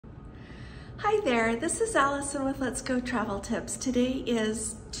Hi there, this is Allison with Let's Go Travel Tips. Today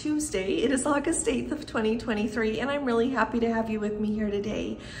is Tuesday. It is August 8th of 2023, and I'm really happy to have you with me here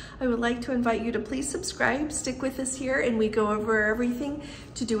today. I would like to invite you to please subscribe, stick with us here, and we go over everything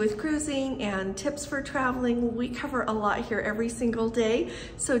to do with cruising and tips for traveling. We cover a lot here every single day,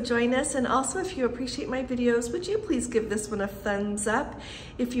 so join us. And also, if you appreciate my videos, would you please give this one a thumbs up?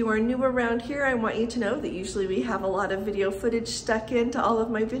 If you are new around here, I want you to know that usually we have a lot of video footage stuck into all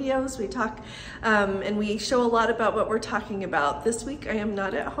of my videos. We talk and we show a lot about what we're talking about. This week I am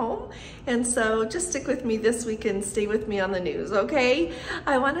not at home, and so just stick with me this week and stay with me on the news, okay?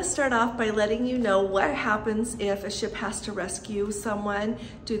 I want to start off by letting you know what happens if a ship has to rescue someone.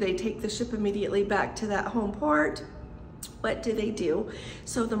 Do they take the ship immediately back to that home port? What do they do?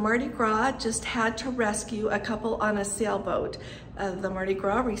 So the Mardi Gras just had to rescue a couple on a sailboat. The Mardi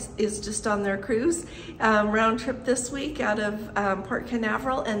Gras is just on their cruise round trip this week out of Port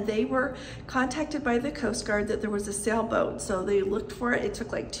Canaveral, and they were contacted by the Coast Guard that there was a sailboat. So they looked for it. It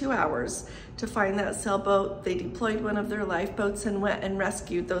took like 2 hours to find that sailboat. They deployed one of their lifeboats and went and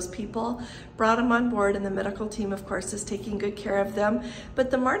rescued those people, brought them on board, and the medical team, of course, is taking good care of them.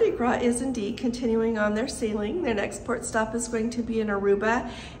 But the Mardi Gras is indeed continuing on their sailing. Their next port stop is going to be in Aruba.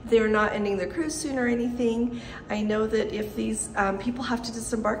 They're not ending the cruise soon or anything. I know that if these people have to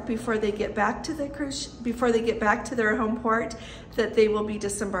disembark before they get back to the cruise, before they get back to their home port, that they will be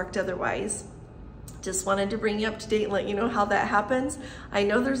disembarked otherwise. Just wanted to bring you up to date and let you know how that happens. I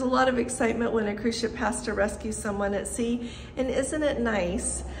know there's a lot of excitement when a cruise ship has to rescue someone at sea, and isn't it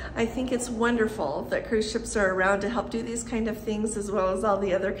nice? I think it's wonderful that cruise ships are around to help do these kind of things, as well as all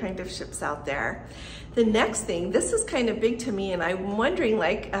the other kind of ships out there. The next thing, this is kind of big to me, and I'm wondering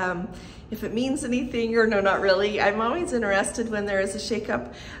like if it means anything or no, not really. I'm always interested when there is a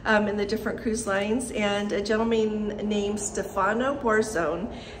shakeup in the different cruise lines, and a gentleman named Stefano Borzone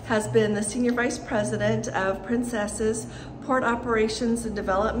has been the Senior Vice President of Princess's Port Operations and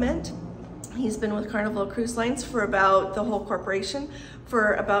Development. He's been with Carnival Cruise Lines for about, the whole corporation,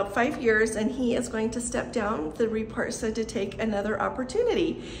 for about 5 years, and he is going to step down. The report said to take another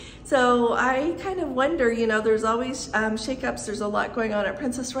opportunity. So I kind of wonder, you know, there's always shakeups. There's a lot going on at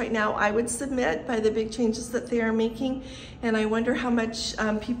Princess right now, I would submit, by the big changes that they are making. And I wonder how much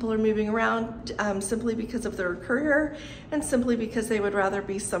people are moving around simply because of their career and simply because they would rather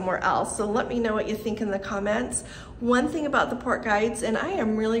be somewhere else. So let me know what you think in the comments. One thing about the port guides, and I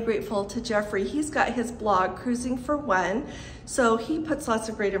am really grateful to Jeffrey, he's got his blog, Cruising for One. So he puts lots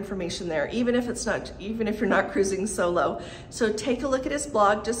of great information there, even if you're not cruising solo. So take a look at his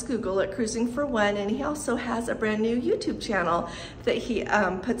blog, just Google it, Cruising for One, and he also has a brand new YouTube channel that he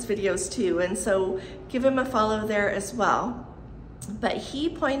puts videos to, and so give him a follow there as well. But he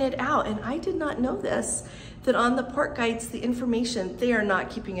pointed out, and I did not know this, that on the port guides, the information, they are not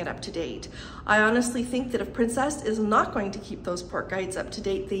keeping it up to date. I honestly think that if Princess is not going to keep those port guides up to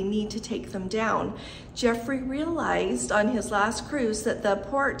date, they need to take them down. Jeffrey realized on his last cruise that the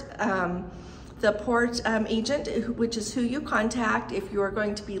port agent, which is who you contact if you are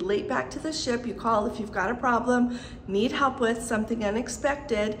going to be late back to the ship, you call if you've got a problem, need help with something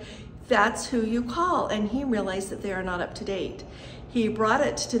unexpected, that's who you call. And he realized that they are not up to date. He brought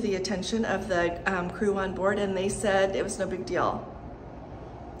it to the attention of the crew on board, and they said it was no big deal.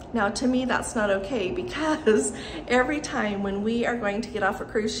 Now, to me, that's not okay, because every time when we are going to get off a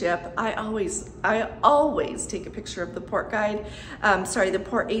cruise ship, I always take a picture of the port guide, the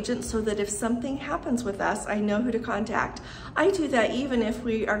port agent, so that if something happens with us, I know who to contact. I do that even if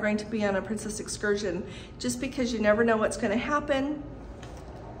we are going to be on a Princess excursion, just because you never know what's going to happen.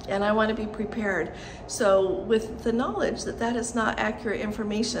 And I want to be prepared. So with the knowledge that that is not accurate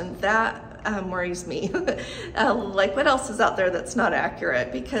information, that worries me. Like, what else is out there that's not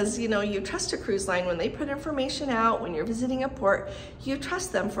accurate? Because, you know, you trust a cruise line when they put information out, when you're visiting a port, you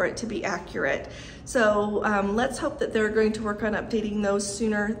trust them for it to be accurate. So let's hope that they're going to work on updating those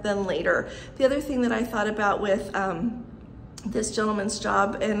sooner than later. The other thing that I thought about with this gentleman's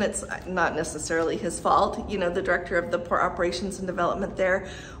job, and it's not necessarily his fault, you know, the director of the Port Operations and Development there,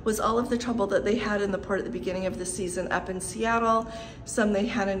 was all of the trouble that they had in the port at the beginning of the season up in Seattle, some they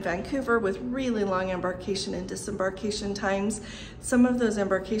had in Vancouver with really long embarkation and disembarkation times. Some of those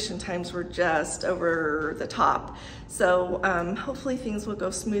embarkation times were just over the top. So hopefully things will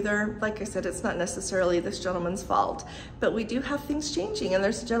go smoother. Like I said, it's not necessarily this gentleman's fault, but we do have things changing. And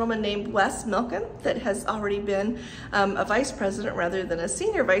there's a gentleman named Wes Milken that has already been a vice president rather than a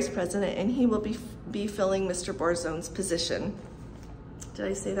senior vice president, and he will be filling Mr. Borzone's position. Did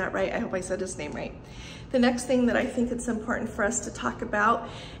I say that right? I hope I said his name right. The next thing that I think it's important for us to talk about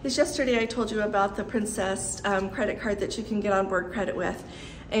is yesterday I told you about the Princess credit card that you can get on board credit with.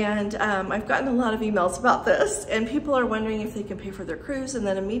 And I've gotten a lot of emails about this, and people are wondering if they can pay for their cruise and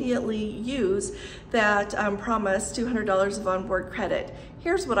then immediately use that promised $200 of onboard credit.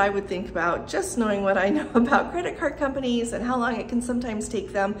 Here's what I would think about, just knowing what I know about credit card companies and how long it can sometimes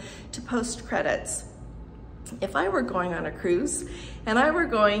take them to post credits. If I were going on a cruise and I were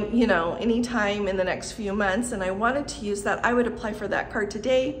going, you know, anytime in the next few months and I wanted to use that, I would apply for that card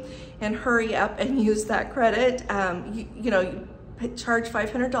today and hurry up and use that credit. Charge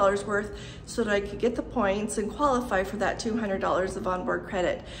 $500 worth so that I could get the points and qualify for that $200 of onboard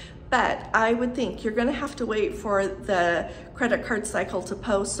credit. But I would think you're gonna have to wait for the credit card cycle to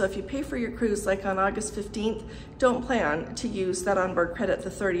post. So if you pay for your cruise like on August 15th, don't plan to use that onboard credit the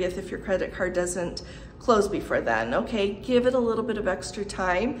 30th if your credit card doesn't close before then, okay? Give it a little bit of extra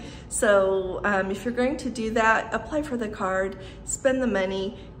time. So if you're going to do that, apply for the card, spend the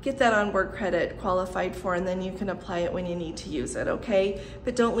money, get that onboard credit qualified for, and then you can apply it when you need to use it, okay?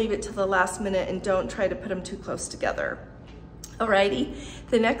 But don't leave it to the last minute and don't try to put them too close together. Alrighty,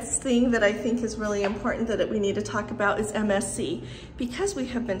 the next thing that I think is really important that we need to talk about is MSC. Because we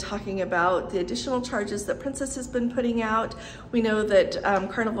have been talking about the additional charges that Princess has been putting out, we know that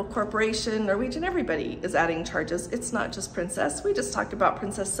Carnival Corporation, Norwegian, everybody is adding charges. It's not just Princess. We just talked about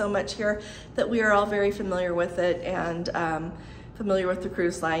Princess so much here that we are all very familiar with it and familiar with the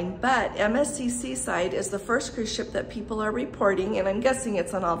cruise line. But MSC Seaside is the first cruise ship that people are reporting, and I'm guessing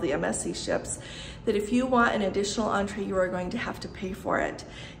it's on all the MSC ships, that if you want an additional entree, you are going to have to pay for it.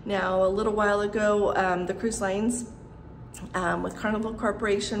 Now, a little while ago, the cruise lines with Carnival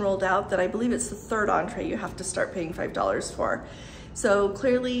Corporation rolled out that I believe it's the third entree you have to start paying $5 for. So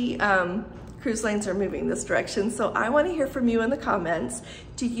clearly, cruise lines are moving this direction. So I want to hear from you in the comments.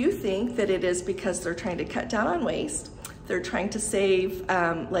 Do you think that it is because they're trying to cut down on waste? They're trying to save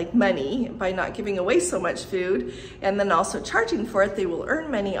like money by not giving away so much food and then also charging for it. They will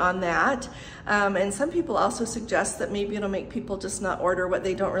earn money on that. And some people also suggest that maybe it'll make people just not order what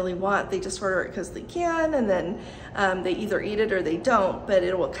they don't really want. They just order it because they can, and then they either eat it or they don't, but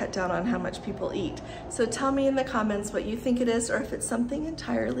it will cut down on how much people eat. So tell me in the comments what you think it is or if it's something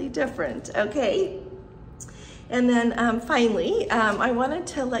entirely different, okay? And then finally, I wanted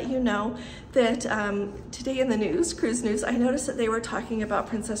to let you know that today in the news, cruise news, I noticed that they were talking about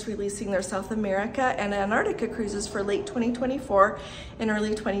Princess releasing their South America and Antarctica cruises for late 2024 and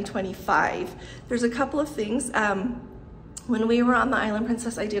early 2025. There's a couple of things. When we were on the Island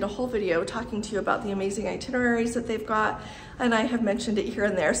Princess, I did a whole video talking to you about the amazing itineraries that they've got, and I have mentioned it here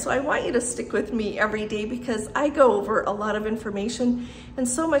and there. So I want you to stick with me every day because I go over a lot of information, and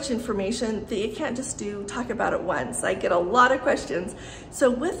so much information that you can't just talk about it once. I get a lot of questions.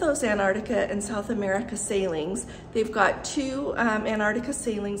 So with those Antarctica and South America sailings, they've got 2 Antarctica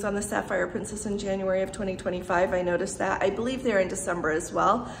sailings on the Sapphire Princess in January of 2025. I noticed that. I believe they're in December as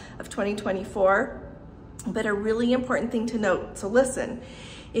well of 2024. But a really important thing to note, so listen,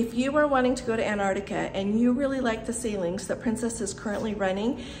 if you are wanting to go to Antarctica and you really like the sailings that Princess is currently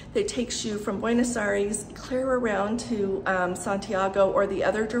running that takes you from Buenos Aires clear around to Santiago or the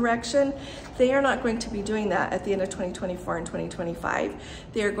other direction, they are not going to be doing that at the end of 2024 and 2025.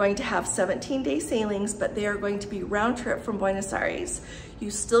 They are going to have 17-day sailings, but they are going to be round trip from Buenos Aires.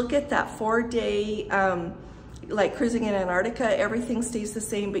 You still get that 4-day like cruising in Antarctica, everything stays the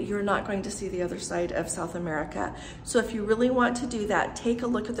same, but you're not going to see the other side of South America. So if you really want to do that, take a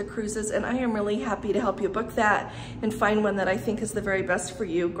look at the cruises, and I am really happy to help you book that and find one that I think is the very best for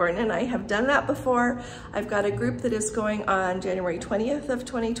you. Gordon and I have done that before. I've got a group that is going on January 20th of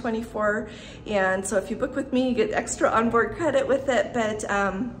 2024, and so if you book with me, you get extra onboard credit with it, but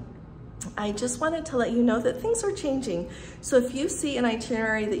I just wanted to let you know that things are changing. So if you see an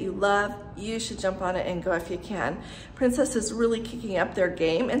itinerary that you love, you should jump on it and go if you can. Princess is really kicking up their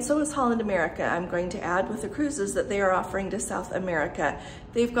game, and so is Holland America. I'm going to add with the cruises that they are offering to South America.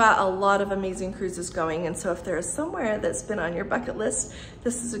 They've got a lot of amazing cruises going, and so if there is somewhere that's been on your bucket list,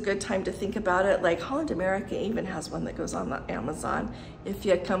 this is a good time to think about it. Like Holland America even has one that goes on the Amazon, if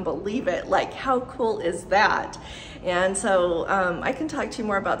you can believe it. Like, how cool is that? And so I can talk to you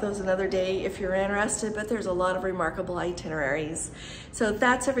more about those another day if you're interested, but there's a lot of remarkable itineraries. So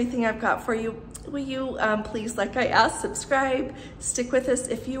that's everything I've got for you. Will you please, like I asked, subscribe, stick with us.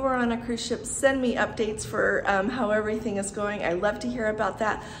 If you are on a cruise ship, send me updates for how everything is going. I love to hear about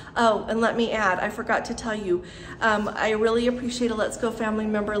that. Oh, and let me add, I forgot to tell you, I really appreciate a Let's Go family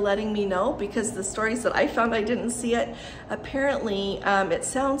member letting me know, because the stories that I found, I didn't see it. Apparently, it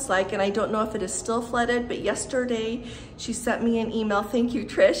sounds like, and I don't know if it is still flooded, but yesterday she sent me an email. Thank you,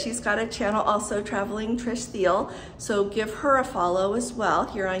 Trish. She's got a channel also, Traveling Trish Thiel. So give her a follow as well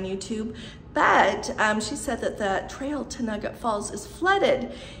here on YouTube. But she said that the trail to Nugget Falls is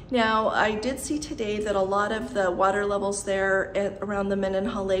flooded. Now, I did see today that a lot of the water levels there around the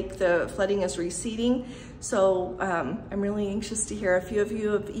Mendenhall Lake, the flooding is receding. So I'm really anxious to hear. A few of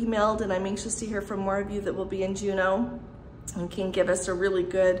you have emailed, and I'm anxious to hear from more of you that will be in Juneau and can give us a really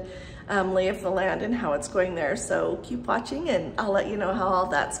good lay of the land and how it's going there. So keep watching, and I'll let you know how all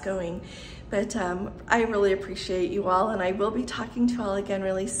that's going. But I really appreciate you all, and I will be talking to you all again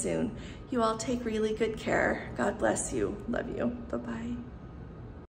really soon. You all take really good care. God bless you. Love you. Bye-bye.